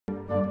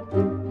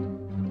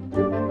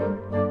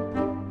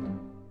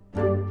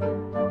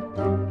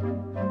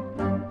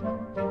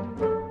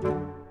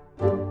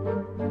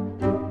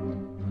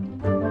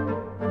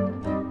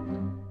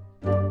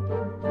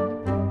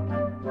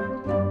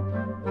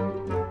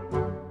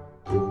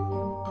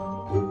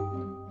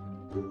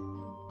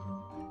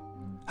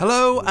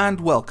Hello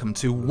and welcome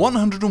to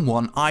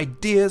 101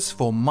 Ideas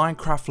for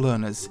Minecraft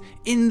Learners.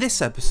 In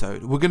this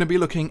episode we're going to be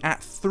looking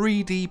at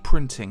 3D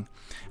printing,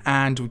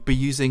 and we'll be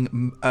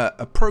using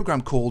a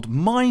program called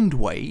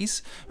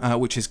Mineways,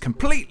 which is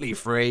completely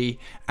free,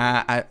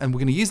 and we're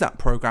going to use that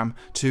program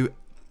to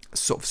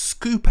sort of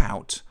scoop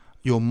out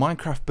your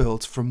Minecraft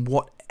builds from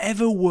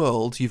whatever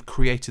world you've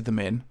created them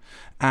in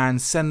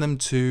and send them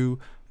to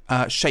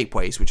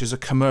Shapeways, which is a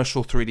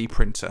commercial 3D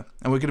printer.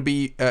 And we're going to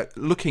be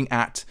looking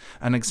at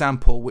an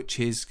example which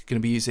is going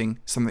to be using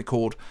something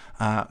called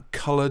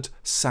coloured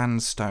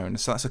sandstone.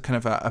 So that's a kind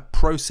of a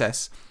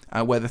process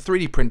where the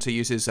 3D printer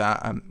uses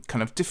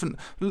kind of different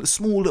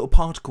small little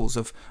particles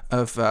of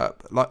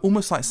like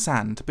almost like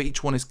sand, but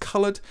each one is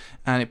coloured,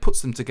 and it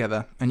puts them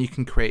together, and you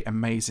can create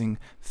amazing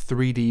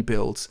 3D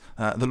builds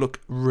that look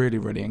really,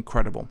 really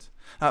incredible.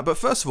 But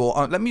first of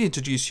all, let me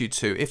introduce you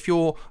to, if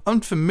you're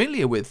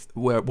unfamiliar with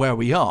where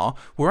we are,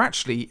 we're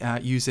actually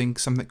using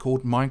something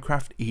called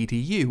Minecraft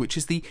EDU, which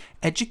is the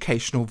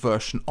educational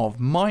version of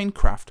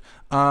Minecraft.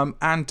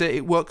 And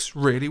it works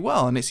really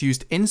well, and it's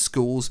used in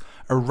schools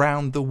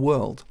around the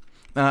world.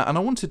 And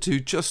I wanted to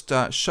just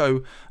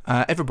show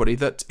everybody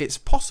that it's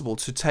possible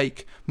to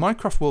take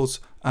Minecraft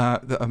worlds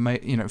that are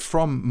made,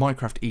 from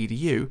Minecraft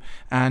EDU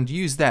and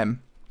use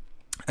them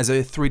as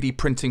a 3D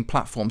printing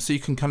platform, so you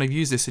can kind of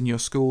use this in your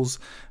schools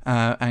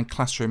and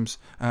classrooms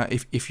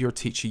if you're a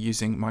teacher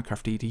using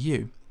Minecraft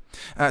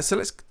EDU. So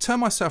let's turn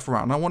myself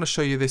around. I want to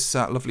show you this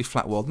lovely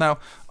flat world. Now,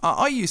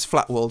 I use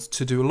flat worlds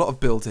to do a lot of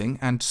building,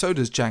 and so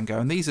does Django,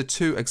 and these are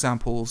two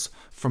examples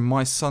from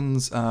my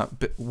son's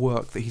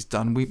work that he's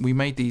done. We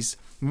made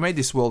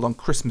this world on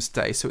Christmas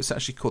Day, so it's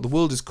actually called, the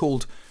world is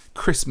called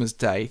Christmas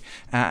Day,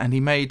 and he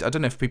made, I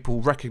don't know if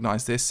people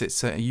recognise this,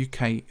 it's a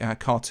UK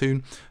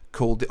cartoon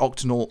called the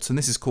Octonauts, and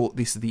this is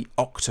the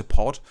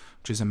Octopod,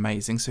 which is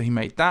amazing. So he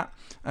made that,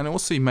 and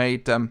also he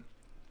made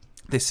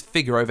this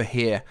figure over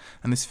here,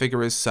 and this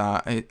figure is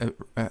a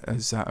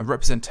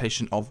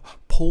representation of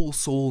Paul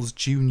Sauls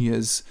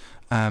Jr.'s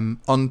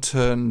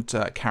unturned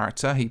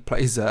character. He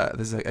plays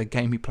there's a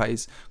game he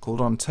plays called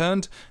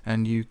Unturned,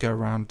 and you go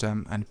around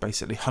and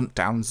basically hunt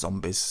down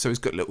zombies. So he's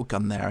got a little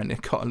gun there, and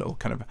he's got a little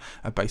kind of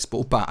a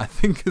baseball bat, I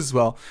think, as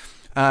well.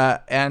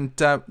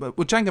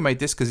 Django made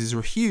this because he's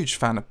a huge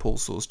fan of Paul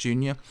Sauls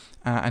Jr.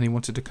 And he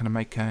wanted to kind of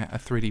make a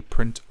 3D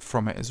print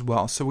from it as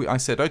well. So I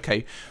said,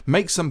 okay,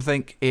 make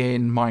something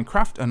in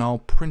Minecraft and I'll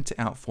print it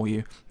out for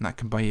you, and that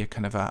can be a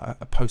kind of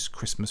a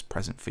post-Christmas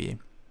present for you.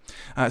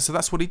 So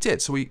that's what he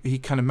did. So he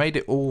kind of made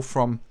it all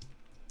from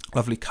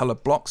lovely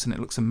coloured blocks, and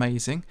it looks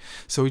amazing.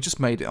 So we just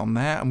made it on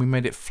there, and we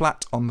made it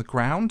flat on the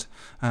ground,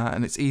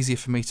 and it's easier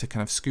for me to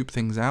kind of scoop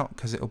things out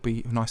because it'll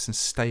be nice and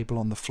stable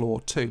on the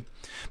floor too.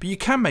 But you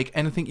can make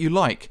anything you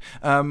like.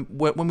 When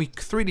we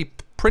 3D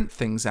print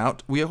things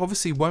out, we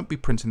obviously won't be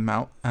printing them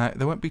out.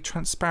 They won't be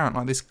transparent,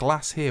 like this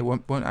glass here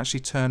won't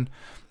actually turn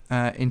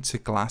into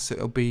glass.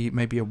 It'll be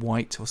maybe a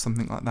white or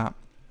something like that.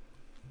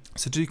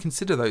 So do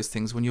consider those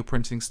things when you're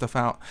printing stuff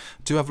out.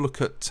 Do have a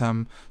look at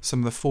some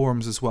of the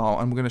forums as well,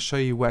 and we're going to show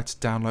you where to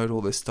download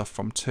all this stuff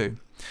from too.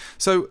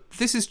 So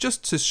this is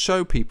just to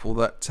show people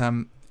that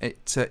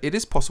it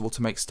is possible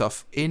to make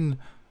stuff in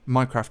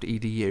Minecraft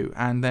EDU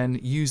and then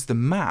use the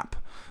map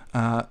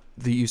that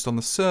you used on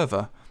the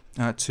server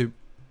to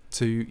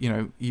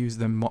use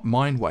the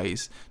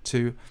Mineways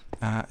to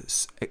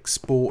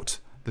export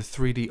the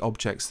 3D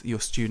objects that your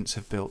students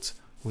have built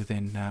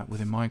within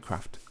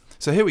Minecraft.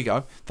 So here we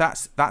go.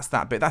 That's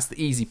that bit. That's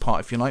the easy part,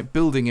 if you like.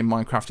 Building in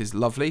Minecraft is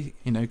lovely.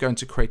 Go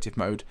into creative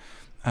mode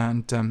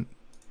and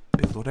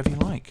build whatever you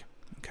like.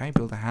 Okay,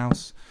 build a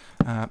house.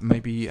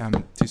 Maybe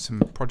do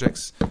some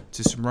projects,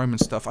 do some Roman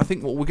stuff. I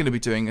think what we're going to be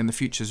doing in the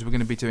future is we're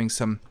going to be doing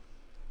some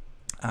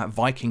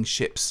Viking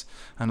ships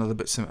and other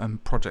bits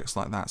and projects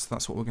like that. So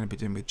that's what we're going to be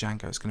doing with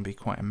Django. It's going to be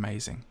quite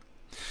amazing.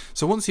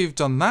 So once you've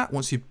done that,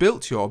 once you've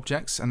built your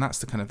objects, and that's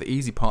the kind of the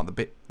easy part, the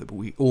bit that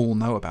we all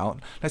know about,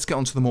 let's get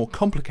on to the more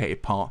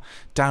complicated part.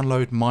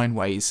 Download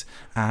Mineways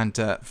and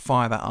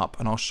fire that up,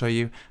 and I'll show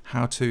you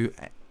how to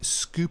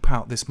scoop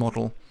out this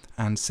model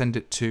and send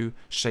it to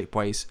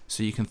Shapeways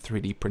so you can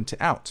 3D print it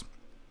out.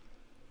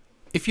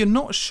 If you're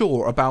not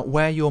sure about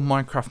where your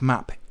Minecraft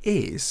map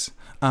is,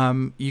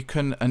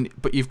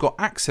 but you've got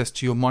access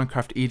to your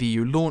Minecraft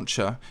EDU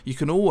launcher, you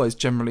can always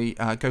generally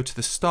go to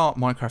the Start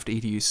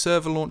Minecraft EDU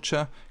server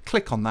launcher,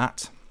 click on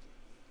that,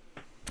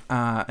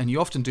 and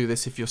you often do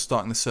this if you're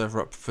starting the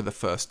server up for the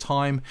first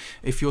time.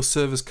 If your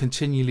server's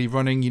continually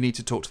running, you need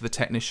to talk to the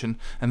technician,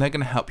 and they're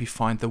going to help you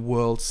find the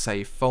world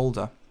save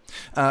folder.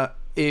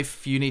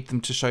 If you need them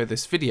to show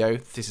this video,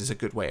 this is a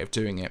good way of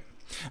doing it.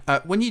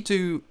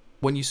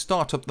 When you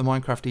start up the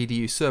Minecraft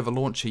EDU server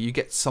launcher, you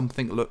get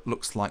something that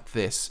looks like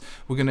this.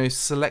 We're going to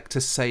select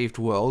a saved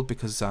world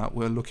because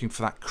we're looking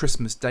for that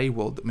Christmas Day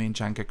world that me and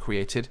Django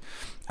created.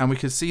 And we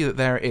can see that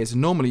there it is.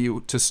 Normally,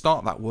 to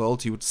start that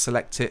world, you would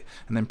select it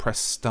and then press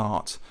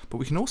Start. But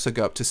we can also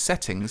go up to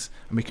Settings,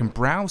 and we can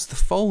browse the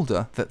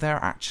folder that they're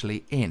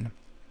actually in.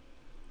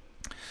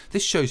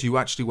 This shows you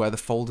actually where the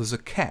folders are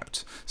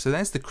kept. So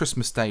there's the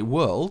Christmas Day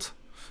world.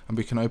 and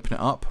we can open it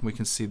up, and we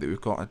can see that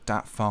we've got a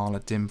DAT file, a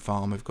DIM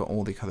file, and we've got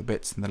all the other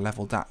bits and the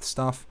level DAT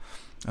stuff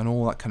and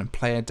all that kind of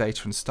player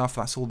data and stuff.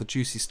 That's all the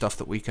juicy stuff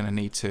that we're going to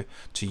need to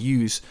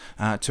use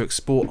to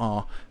export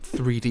our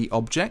 3D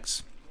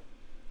objects.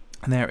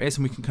 And there it is,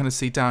 and we can kind of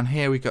see down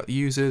here we've got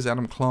users,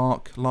 Adam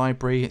Clark,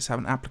 library, it's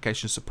having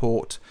application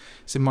support,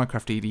 it's in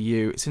Minecraft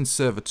EDU, it's in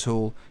server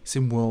tool, it's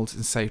in worlds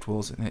and saved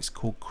worlds, and it's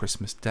called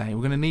Christmas Day.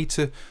 We're going to need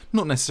to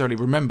not necessarily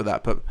remember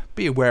that, but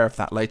be aware of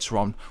that later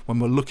on when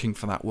we're looking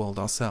for that world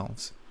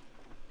ourselves.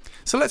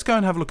 So let's go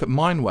and have a look at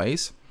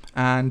Mineways,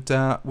 and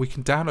we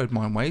can download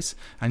Mineways,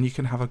 and you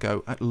can have a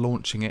go at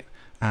launching it,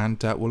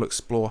 and we'll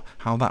explore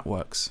how that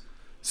works.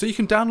 So you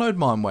can download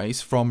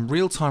Mineways from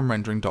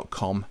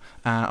realtimerendering.com,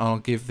 and I'll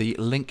give the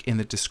link in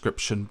the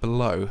description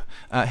below.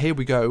 Here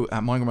we go.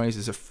 Mineways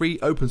is a free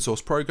open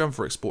source program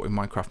for exporting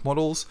Minecraft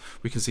models.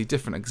 We can see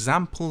different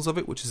examples of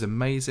it, which is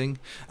amazing.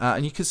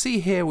 And you can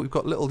see here we've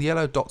got little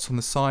yellow dots on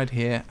the side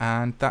here,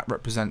 and that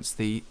represents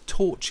the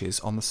torches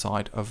on the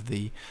side of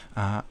the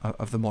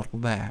model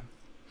there.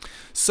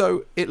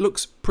 So it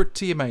looks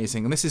pretty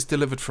amazing, and this is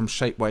delivered from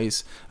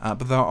Shapeways,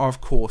 but there are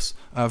of course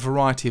a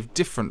variety of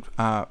different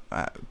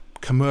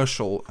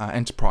commercial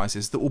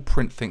enterprises that will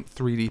print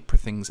 3D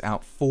things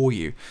out for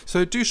you.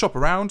 So do shop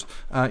around.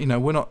 You know,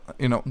 we're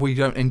not, we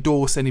don't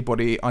endorse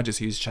anybody. I just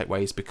use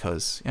Shapeways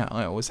because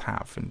I always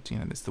have, and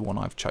it's the one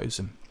I've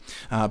chosen.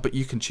 But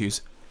you can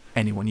choose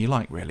anyone you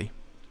like, really.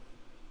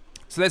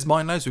 So there's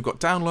Mineways, we've got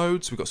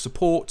downloads, we've got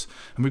support,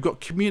 and we've got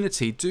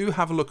community. Do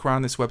have a look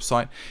around this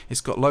website.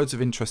 It's got loads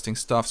of interesting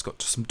stuff. It's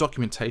got some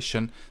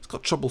documentation. It's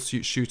got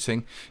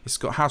troubleshooting. It's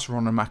got how to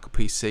run on a Mac or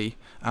PC.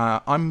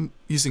 I'm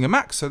using a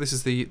Mac, so this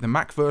is the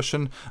Mac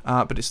version,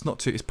 but it's not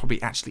too. It's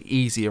probably actually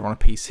easier on a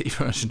PC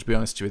version, to be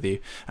honest with you.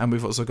 And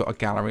we've also got a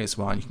gallery as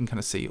well, and you can kind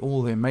of see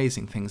all the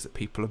amazing things that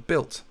people have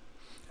built.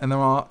 And there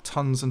are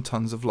tons and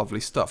tons of lovely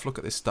stuff. Look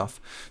at this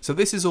stuff. So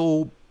this is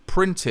all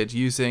printed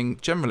using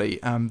generally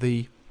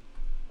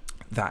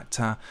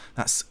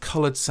that's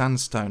coloured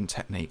sandstone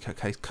technique.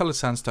 Okay, coloured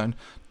sandstone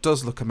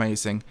does look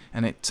amazing,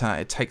 and it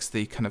takes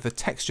the kind of the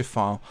texture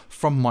file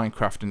from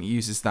Minecraft and it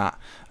uses that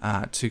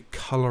to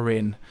colour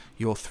in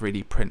your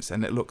 3D prints,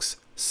 and it looks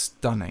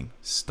stunning,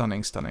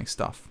 stunning, stunning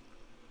stuff.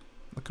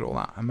 Look at all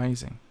that,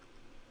 amazing.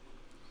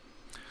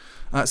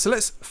 So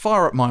let's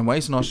fire up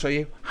Mineways, and I'll show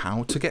you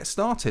how to get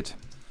started.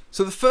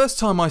 So the first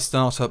time I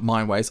start up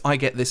Mineways, I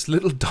get this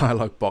little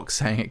dialog box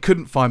saying it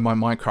couldn't find my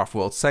Minecraft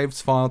World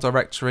Saves file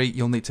directory.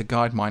 You'll need to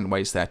guide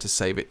Mineways there to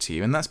save it to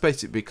you. And that's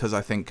basically because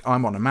I think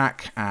I'm on a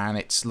Mac and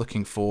it's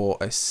looking for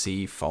a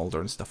C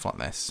folder and stuff like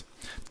this.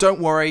 Don't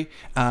worry,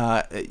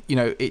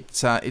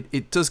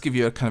 it does give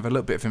you a kind of a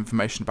little bit of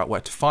information about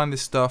where to find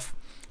this stuff.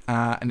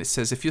 And it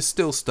says if you're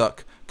still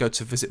stuck, go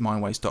to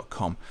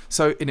visitmineways.com.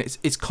 So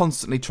it's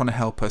constantly trying to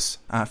help us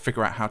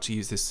figure out how to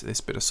use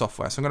this bit of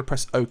software. So I'm going to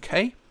press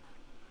OK.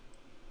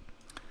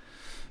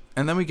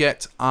 And then we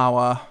get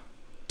our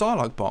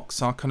dialog box,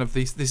 our kind of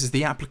this is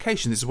the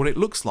application, this is what it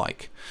looks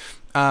like.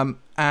 And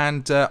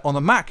on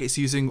the Mac it's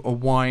using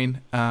a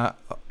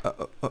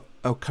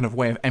kind of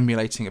way of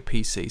emulating a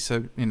PC.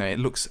 So, it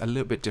looks a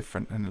little bit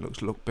different and it looks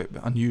a little bit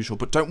unusual,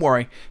 but don't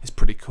worry, it's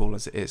pretty cool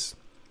as it is.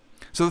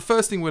 So the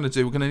first thing we're going to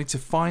do, we're going to need to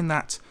find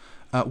that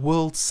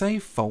world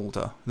save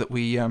folder that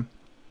we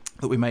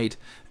made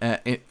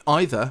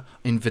either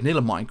in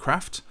vanilla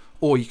Minecraft,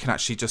 or you can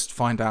actually just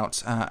find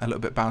out a little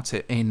bit about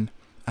it in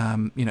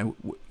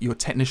your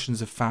technicians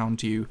have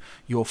found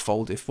your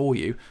folder for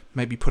you,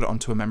 maybe put it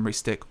onto a memory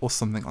stick or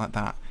something like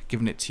that,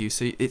 giving it to you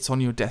so it's on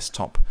your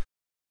desktop.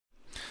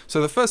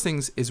 So the first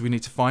things is we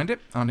need to find it.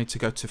 I need to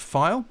go to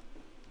File,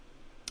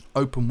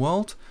 Open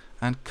World,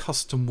 and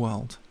Custom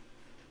World.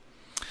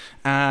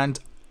 And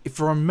if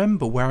I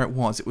remember where it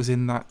was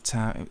in that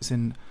it was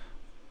in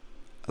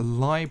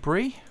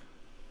Library,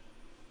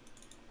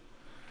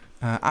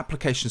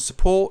 Application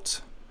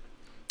Support,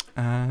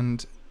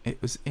 and it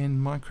was in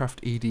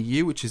Minecraft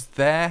EDU, which is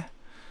there,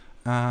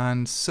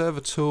 and Server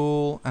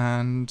Tool,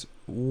 and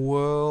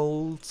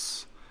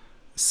Worlds,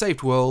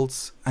 Saved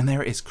Worlds, and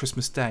there it is,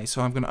 Christmas Day.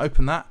 So I'm going to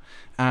open that,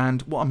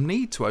 and what I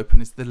need to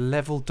open is the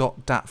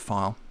level.dat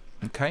file.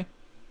 Okay,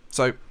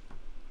 so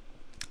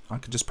I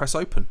can just press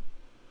open,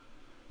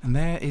 and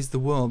there is the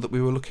world that we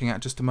were looking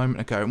at just a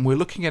moment ago, and we're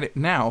looking at it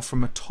now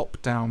from a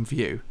top-down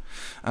view.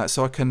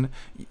 So I can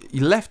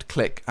left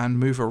click and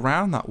move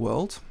around that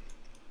world.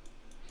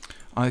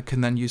 I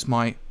can then use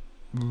my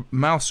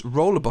mouse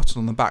roller button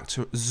on the back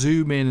to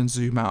zoom in and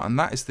zoom out, and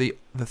that is the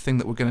thing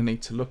that we're going to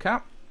need to look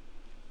at.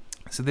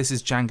 So this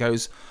is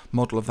Django's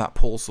model of that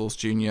Paul Sauce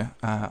Jr.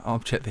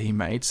 Object that he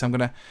made. So I'm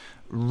going to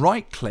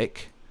right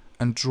click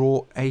and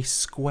draw a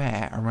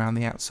square around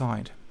the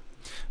outside.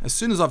 As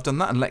soon as I've done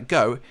that and let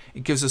go,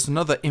 it gives us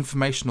another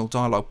informational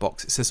dialog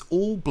box. It says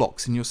all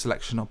blocks in your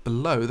selection are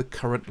below the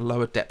current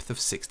lower depth of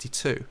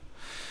 62.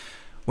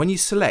 When you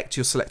select,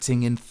 you're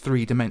selecting in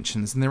 3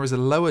 dimensions, and there is a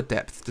lower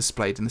depth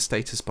displayed in the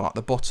status bar at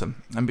the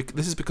bottom. And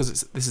this is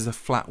because this is a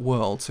flat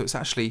world, so it's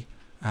actually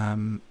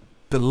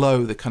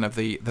below the kind of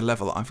the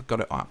level that I've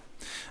got it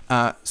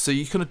at. So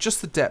you can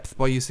adjust the depth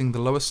by using the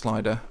lower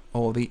slider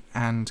or the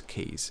AND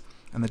keys,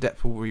 and the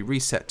depth will be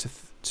reset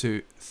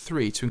to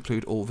 3 to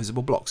include all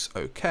visible blocks.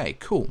 Okay,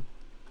 cool.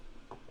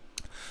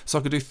 So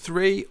I could do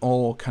 3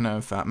 or kind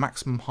of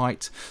maximum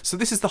height. So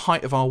this is the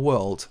height of our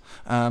world,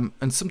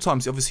 and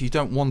sometimes obviously you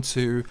don't want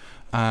to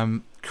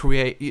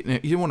create, you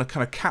don't want to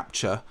kind of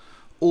capture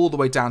all the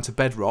way down to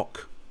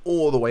bedrock,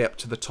 all the way up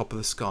to the top of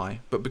the sky.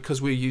 But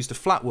because we used a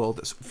flat world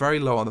that's very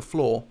low on the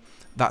floor,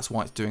 that's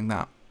why it's doing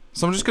that.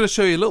 So I'm just going to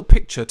show you a little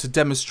picture to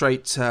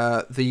demonstrate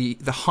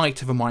the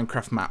height of a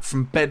Minecraft map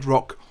from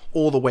bedrock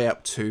all the way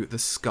up to the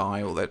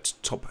sky or that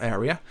top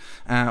area.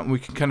 We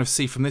can kind of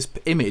see from this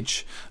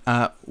image,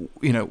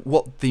 you know,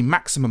 what the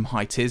maximum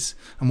height is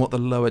and what the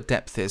lower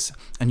depth is,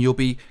 and you'll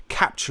be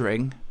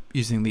capturing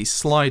using these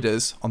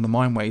sliders on the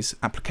Mineways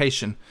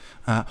application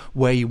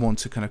where you want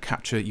to kind of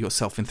capture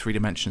yourself in 3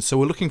 dimensions. So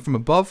we're looking from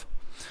above,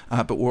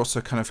 but we're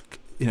also kind of,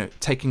 you know,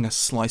 taking a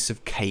slice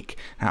of cake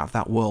out of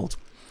that world.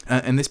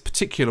 In this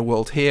particular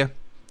world here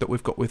that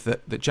we've got with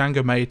that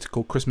Django made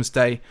called Christmas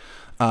Day,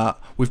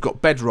 we've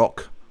got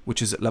bedrock, which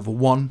is at level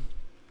 1,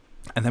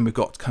 and then we've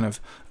got kind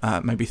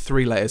of maybe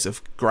 3 layers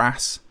of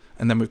grass,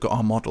 and then we've got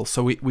our model.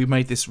 So we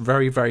made this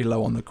very, very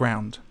low on the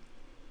ground.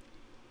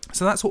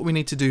 So that's what we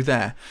need to do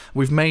there.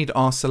 We've made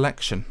our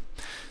selection.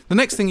 The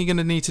next thing you're going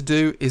to need to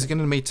do is you're going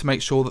to need to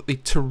make sure that the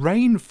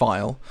terrain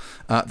file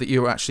that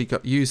you're actually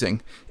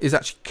using is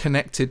actually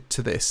connected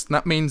to this. And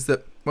that means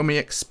that when we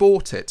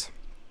export it,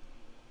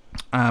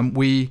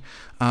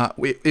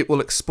 it will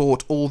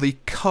export all the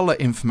color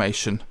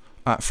information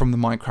from the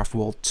Minecraft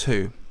world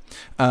too.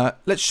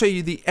 Let's show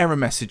you the error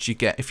message you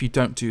get if you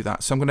don't do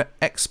that. So I'm going to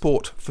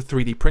export for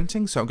 3D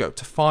printing. So I'll go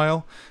to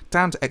File,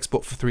 down to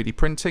Export for 3D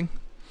printing.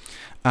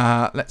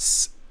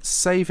 Let's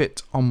save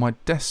it on my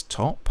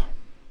desktop.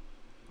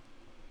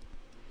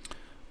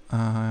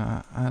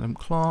 Adam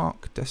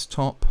Clark,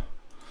 desktop,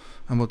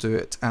 and we'll do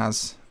it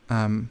as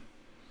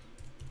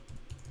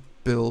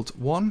build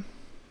 1.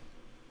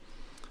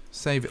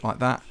 Save it like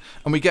that,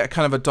 and we get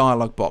kind of a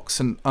dialog box.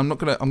 And I'm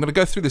gonna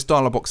go through this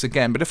dialog box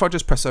again, but if I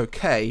just press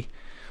OK,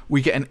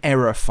 we get an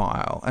error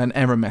file, an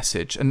error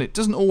message, and it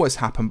doesn't always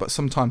happen, but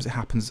sometimes it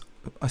happens,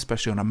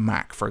 especially on a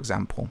Mac, for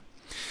example.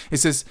 It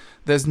says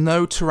there's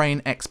no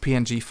terrain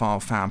xpng file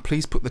found.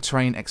 Please put the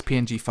terrain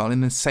xpng file in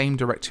the same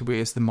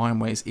directory as the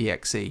Mineways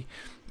exe.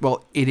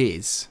 Well, it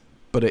is,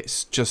 but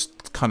it's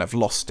just kind of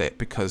lost it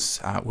because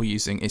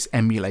it's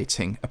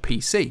emulating a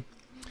PC.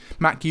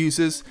 Mac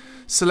users,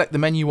 select the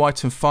menu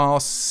item file,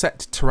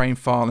 set terrain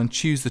file, and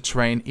choose the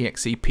terrain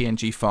exe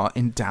png file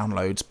in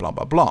downloads, blah,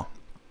 blah, blah.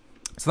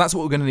 So that's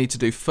what we're going to need to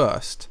do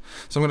first.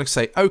 So I'm going to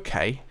say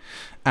OK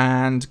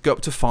and go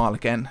up to File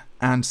again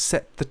and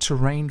set the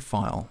terrain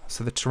file.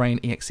 So the terrain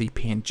exe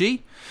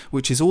png,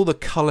 which is all the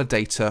color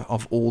data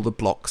of all the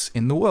blocks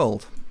in the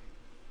world.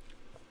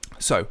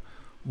 So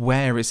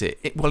where is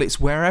it? Well, it's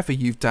wherever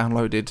you've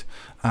downloaded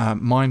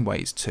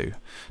Mineways to.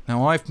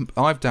 Now I've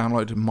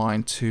downloaded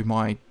mine to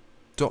my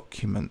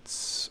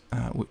documents,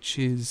 which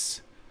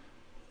is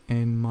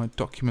in my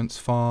documents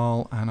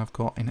file, and I've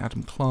got in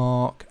Adam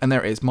Clark, and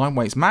there it is,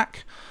 Mineways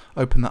Mac.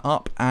 Open that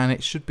up, and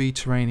it should be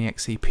terrain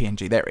exe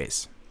png. There it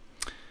is.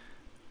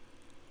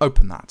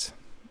 Open that,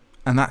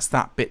 and that's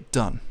that bit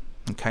done.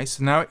 Okay,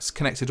 so now it's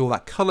connected all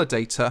that color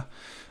data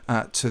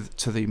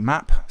to the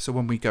map. So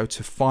when we go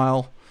to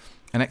File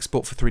and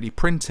Export for 3D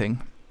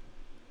printing,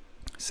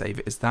 save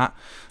it as that.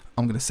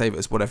 I'm going to save it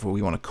as whatever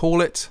we want to call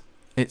it.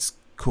 It's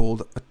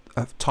called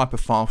a type of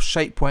file,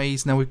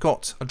 Shapeways. Now we've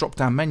got a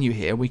drop-down menu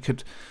here. We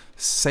could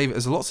save it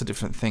as lots of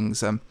different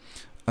things. A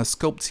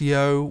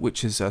Sculptio,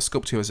 which is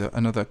Sculptio is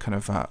another kind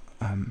of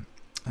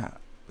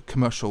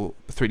commercial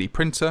 3D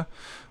printer.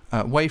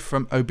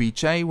 Wavefrom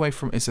OBJ.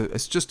 Wavefrom is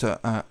it's just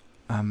a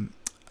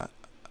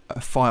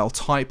file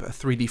type, a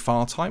 3D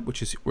file type,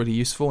 which is really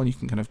useful, and you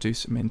can kind of do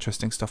some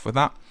interesting stuff with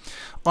that.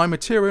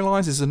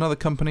 iMaterialize is another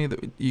company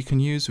that you can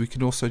use. We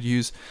can also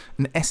use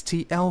an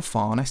STL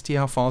file. And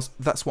STL files,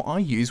 that's what I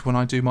use when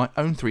I do my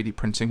own 3D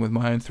printing with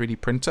my own 3D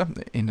printer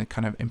in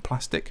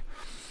plastic.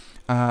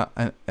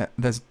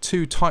 There's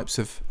 2 types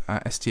of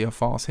STL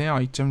files here.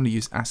 I generally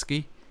use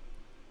ASCII,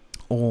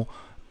 or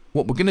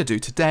what we're going to do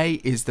today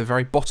is the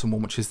very bottom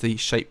one, which is the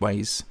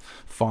Shapeways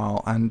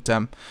file, and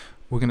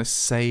we're going to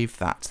save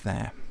that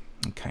there.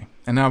 Okay,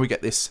 and now we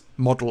get this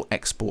model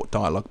export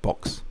dialog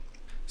box.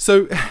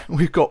 So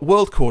we've got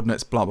world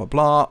coordinates, blah, blah,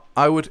 blah.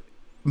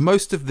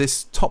 Most of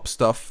this top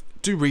stuff,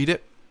 do read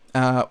it.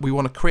 We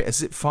want to create a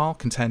zip file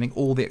containing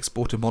all the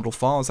exported model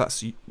files.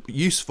 That's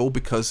useful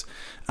because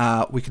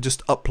we can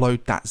just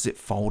upload that zip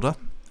folder,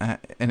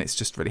 and it's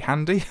just really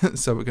handy.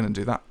 So we're going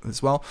to do that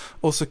as well.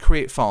 Also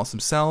create files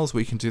themselves.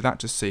 We can do that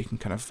just so you can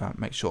kind of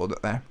make sure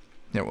that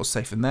they're all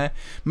safe in there.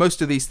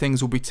 Most of these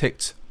things will be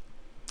ticked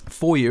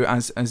for you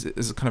as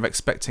kind of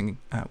expecting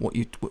what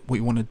you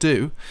want to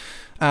do,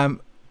 and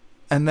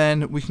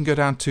then we can go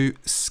down to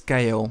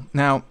scale.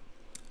 Now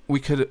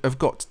we could have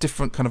got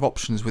different kind of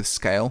options with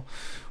scale.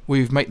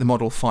 We've made the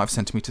model 5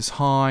 centimeters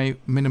high,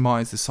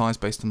 minimize the size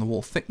based on the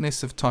wall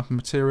thickness of type of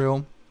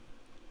material,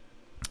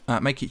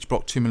 make each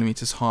block 2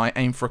 millimeters high,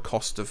 aim for a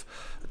cost of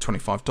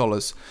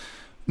 $25.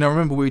 Now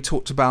remember, we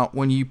talked about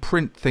when you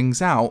print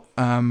things out,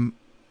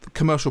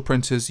 commercial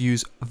printers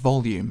use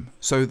volume.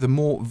 So the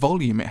more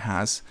volume it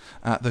has,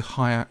 the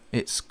higher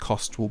its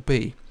cost will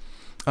be.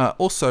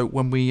 Also,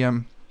 when we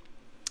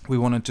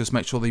want to just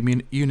make sure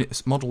the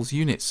model's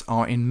units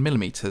are in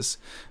millimeters,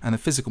 and the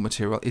physical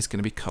material is going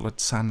to be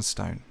coloured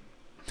sandstone.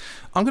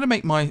 I'm going to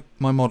make my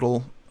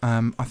model,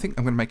 I think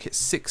I'm going to make it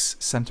 6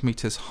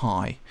 centimeters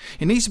high.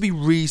 It needs to be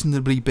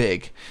reasonably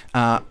big,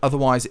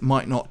 otherwise it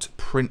might not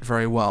print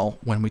very well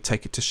when we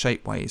take it to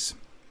Shapeways.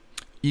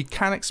 You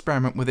can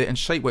experiment with it, and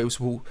Shapeways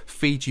will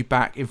feed you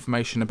back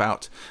information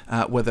about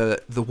whether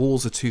the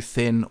walls are too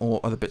thin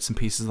or other bits and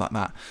pieces like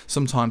that.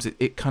 Sometimes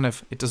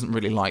it doesn't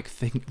really like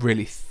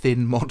really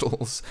thin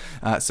models,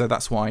 so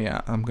that's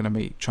why I'm going to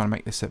be trying to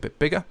make this a bit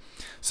bigger.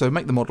 So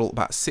make the model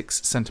about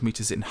 6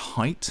 centimeters in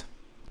height.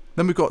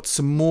 Then we've got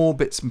some more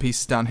bits and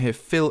pieces down here: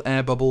 fill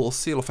air bubbles,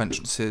 seal off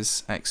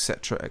entrances,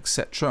 etc,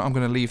 etc. I'm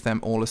going to leave them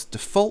all as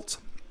default,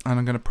 and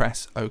I'm going to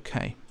press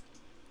OK.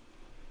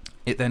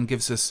 It then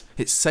gives us,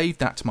 it's saved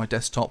that to my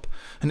desktop,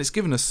 and it's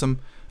given us some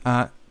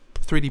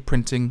 3D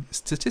printing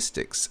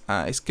statistics.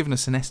 It's given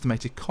us an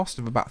estimated cost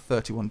of about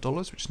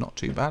 $31, which is not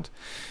too bad.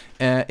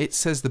 It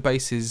says the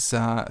base is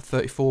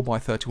 34 by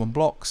 31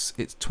 blocks.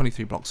 It's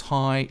 23 blocks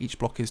high. Each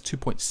block is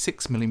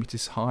 2.6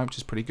 millimeters high, which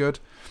is pretty good.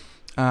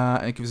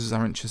 And it gives us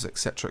our inches,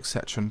 etc,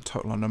 etc, and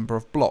total number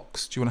of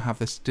blocks. Do you want to have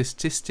the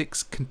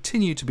statistics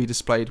continue to be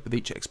displayed with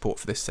each export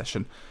for this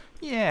session?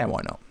 Yeah,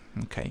 why not?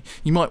 Okay,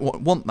 you might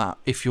want that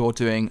if you're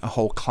doing a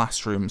whole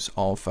classrooms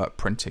of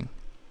printing.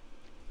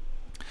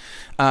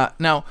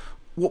 Now,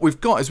 what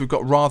we've got is we've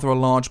got rather a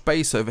large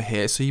base over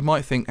here, so you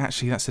might think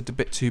actually that's a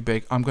bit too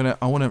big. I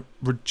want to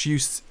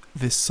reduce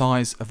the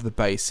size of the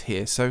base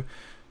here. So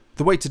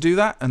the way to do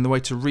that, and the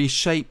way to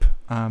reshape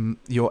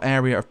your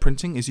area of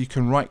printing, is you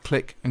can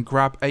right-click and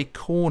grab a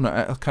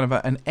corner, kind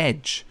of an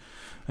edge,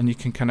 and you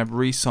can kind of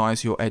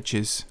resize your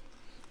edges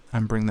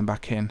and bring them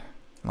back in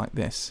like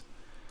this.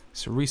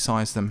 So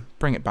resize them,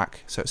 bring it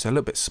back so it's a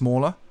little bit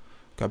smaller,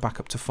 go back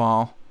up to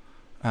File,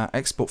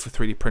 Export for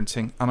 3D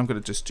printing, and I'm going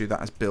to just do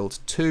that as Build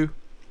 2.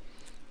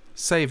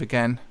 Save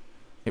again.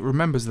 It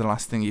remembers the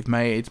last thing you've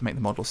made. Make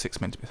the model 6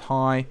 millimeters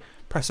high.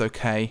 Press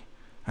OK,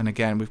 and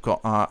again we've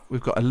got a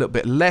little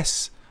bit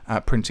less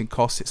printing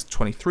costs. It's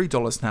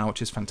 $23 now,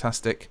 which is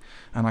fantastic,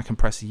 and I can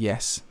press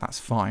yes. That's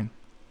fine.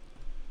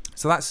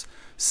 So that's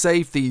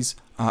saved these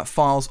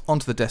files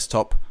onto the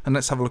desktop, and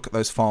let's have a look at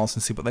those files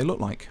and see what they look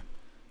like.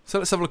 So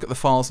let's have a look at the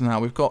files now.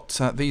 We've got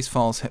these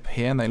files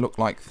here, and they look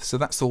like, so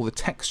that's all the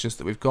textures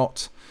that we've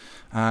got.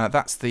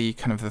 That's the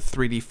kind of the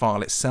 3D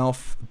file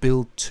itself,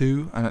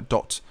 build2 and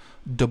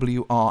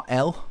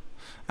 .wrl,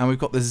 and we've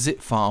got the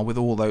zip file with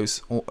all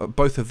those,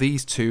 both of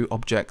these two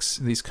objects,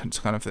 these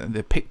kind of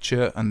the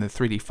picture and the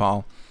 3D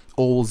file,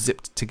 all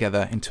zipped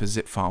together into a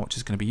zip file, which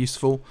is going to be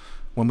useful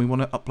when we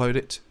want to upload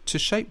it to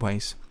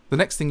Shapeways. The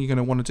next thing you're going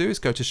to want to do is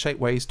go to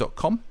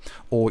shapeways.com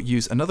or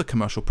use another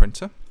commercial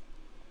printer.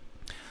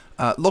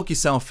 Log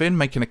yourself in,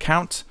 make an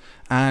account,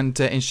 and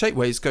in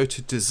Shapeways go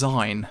to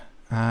Design,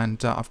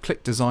 and I've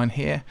clicked Design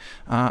here,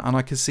 and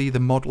I can see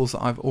the models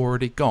that I've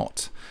already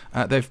got.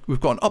 We've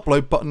got an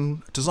Upload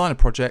button, Design a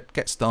project,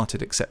 Get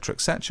Started, etc,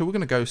 etc. We're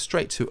going to go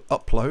straight to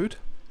Upload,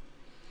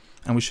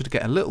 and we should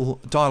get a little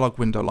dialog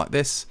window like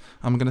this.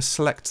 I'm going to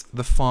select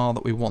the file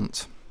that we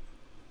want,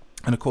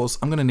 and of course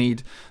I'm going to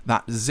need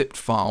that zipped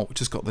file which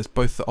has got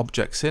both the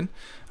objects in,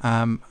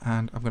 and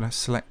I'm going to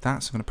select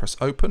that, so I'm going to press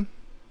Open.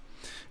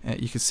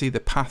 You can see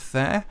the path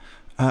there.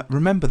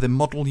 Remember, the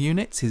model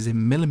units is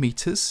in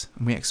millimeters,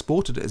 and we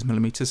exported it as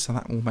millimeters, so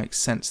that will make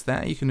sense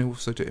there. You can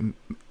also do it in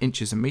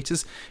inches and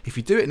meters. If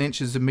you do it in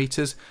inches and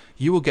meters,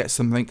 you will get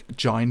something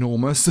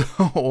ginormous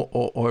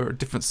or a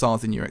different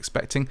size than you're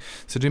expecting.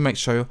 So do make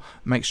sure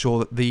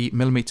that the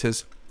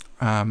millimeters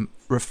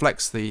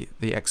reflects the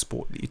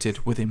export that you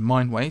did within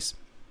Mineways.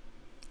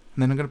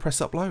 And then I'm going to press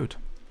Upload.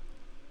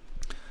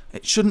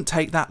 It shouldn't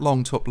take that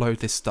long to upload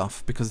this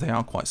stuff because they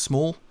are quite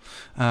small,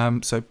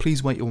 so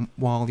please wait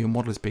while your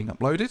model is being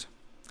uploaded.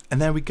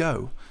 And there we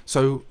go.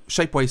 So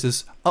Shapeways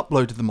has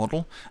uploaded the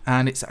model,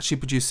 and it's actually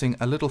producing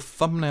a little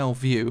thumbnail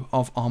view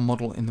of our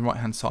model in the right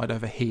hand side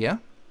over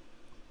here.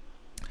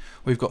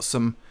 We've got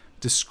some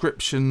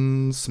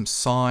descriptions, some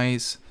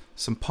size,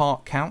 some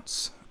part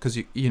counts, because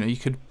you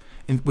could,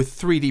 with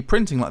 3D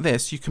printing like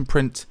this, you can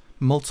print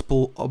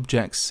multiple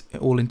objects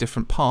all in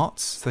different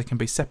parts, so they can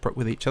be separate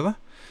with each other.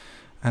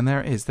 And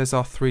there it is, there's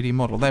our 3D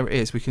model. There it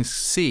is, we can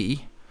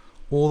see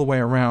all the way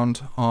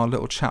around our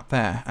little chap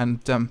there, and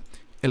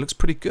it looks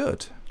pretty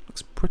good.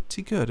 Looks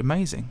pretty good,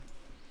 amazing.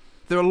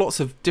 There are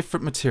lots of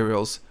different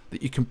materials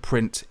that you can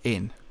print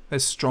in.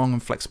 There's strong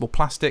and flexible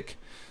plastic,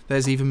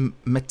 there's even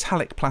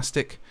metallic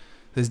plastic,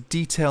 there's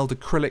detailed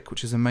acrylic,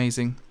 which is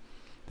amazing,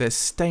 there's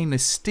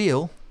stainless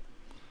steel,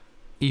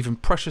 even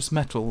precious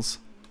metals,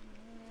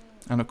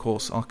 and of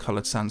course our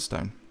coloured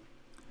sandstone.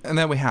 And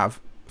there we have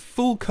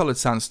full coloured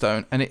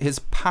sandstone, and it has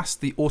passed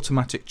the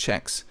automatic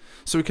checks.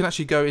 So we can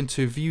actually go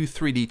into View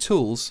 3D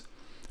Tools,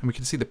 and we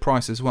can see the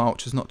price as well,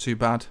 which is not too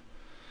bad.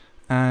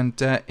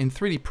 And in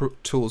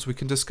 3D Tools, we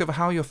can discover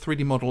how your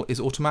 3D model is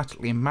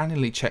automatically and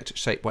manually checked at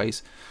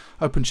Shapeways,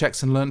 open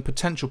checks and learn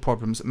potential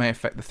problems that may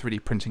affect the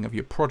 3D printing of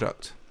your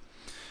product.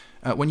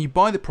 When you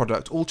buy the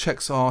product, all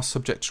checks are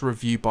subject to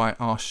review by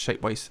our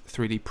Shapeways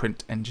 3D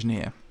print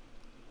engineer.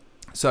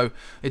 So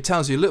it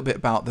tells you a little bit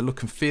about the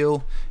look and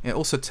feel. It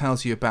also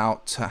tells you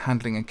about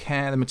handling and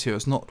care. The material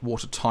is not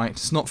watertight,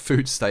 it's not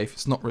food safe,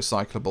 it's not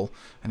recyclable,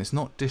 and it's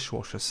not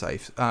dishwasher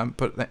safe.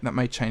 But that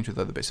may change with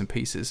other bits and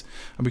pieces.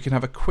 And we can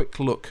have a quick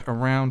look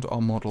around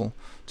our model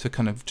to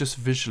kind of just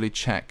visually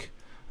check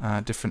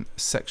different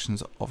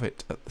sections of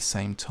it at the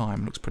same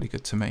time. Looks pretty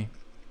good to me.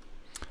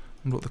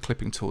 And what the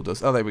clipping tool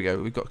does. Oh, there we go.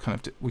 We've got kind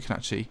of, we can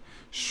actually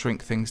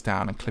shrink things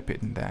down and clip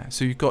it in there.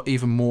 So you've got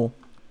even more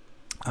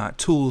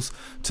tools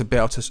to be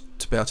able to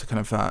kind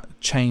of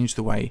change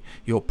the way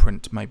your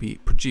print may be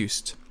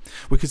produced.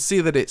 We could see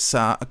that it's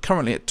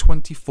currently at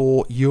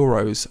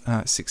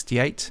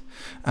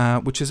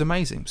 €24.68, which is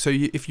amazing. So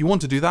if you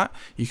want to do that,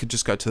 you could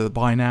just go to the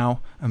buy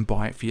now and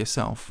buy it for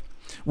yourself.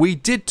 We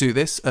did do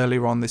this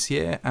earlier on this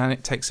year, and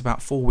it takes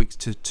about 4 weeks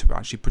to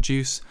actually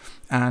produce.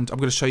 And I'm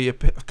going to show you a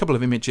couple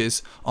of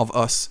images of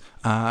us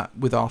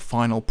with our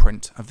final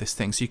print of this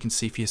thing, so you can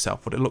see for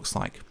yourself what it looks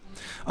like.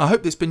 I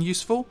hope this has been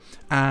useful,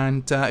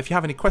 and if you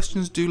have any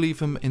questions, do leave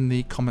them in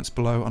the comments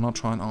below, and I'll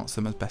try and answer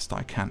them as best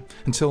I can.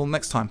 Until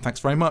next time, thanks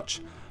very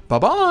much.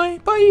 Bye-bye.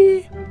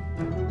 Bye.